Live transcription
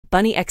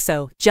Bunnie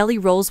XO, Jelly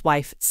Roll's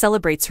wife,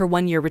 celebrates her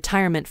one-year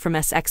retirement from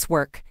SX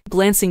work.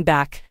 Glancing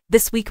back,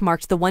 this week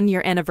marked the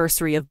one-year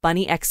anniversary of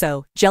Bunnie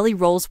XO, Jelly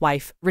Roll's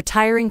wife,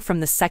 retiring from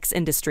the sex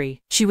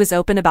industry. She was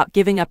open about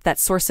giving up that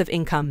source of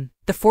income.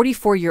 The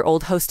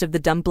 44-year-old host of the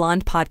Dumb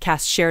Blonde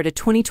podcast shared a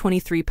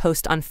 2023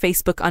 post on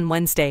Facebook on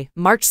Wednesday,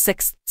 March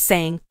 6,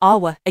 saying,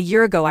 "Awa, a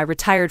year ago I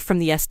retired from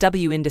the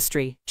SW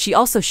industry." She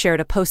also shared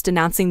a post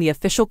announcing the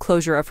official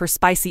closure of her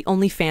spicy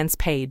OnlyFans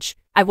page.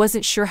 "I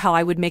wasn't sure how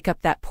I would make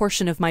up that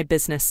portion of my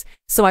business,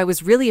 so I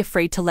was really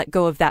afraid to let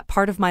go of that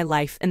part of my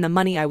life and the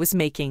money I was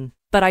making.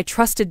 But I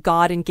trusted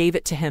God and gave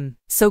it to Him.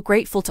 So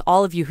grateful to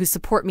all of you who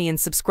support me and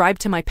subscribe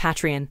to my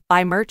Patreon,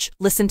 buy merch,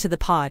 listen to the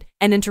pod,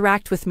 and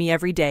interact with me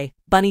every day,"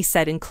 Bunnie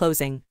said in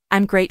closing.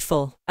 "I'm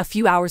grateful." A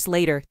few hours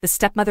later, the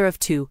stepmother of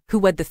two, who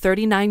wed the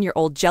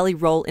 39-year-old Jelly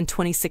Roll in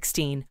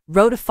 2016,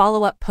 wrote a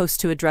follow-up post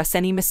to address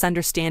any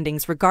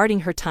misunderstandings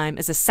regarding her time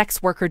as a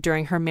sex worker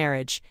during her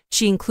marriage.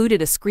 She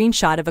included a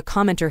screenshot of a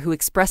commenter who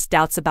expressed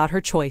doubts about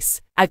her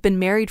choice. "I've been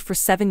married for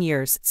 7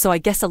 years, so I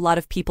guess a lot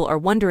of people are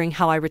wondering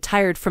how I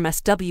retired from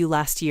SW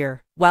last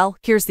year. Well,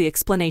 here's the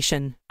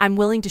explanation. I'm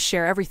willing to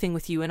share everything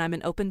with you and I'm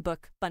an open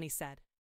book," Bunnie said.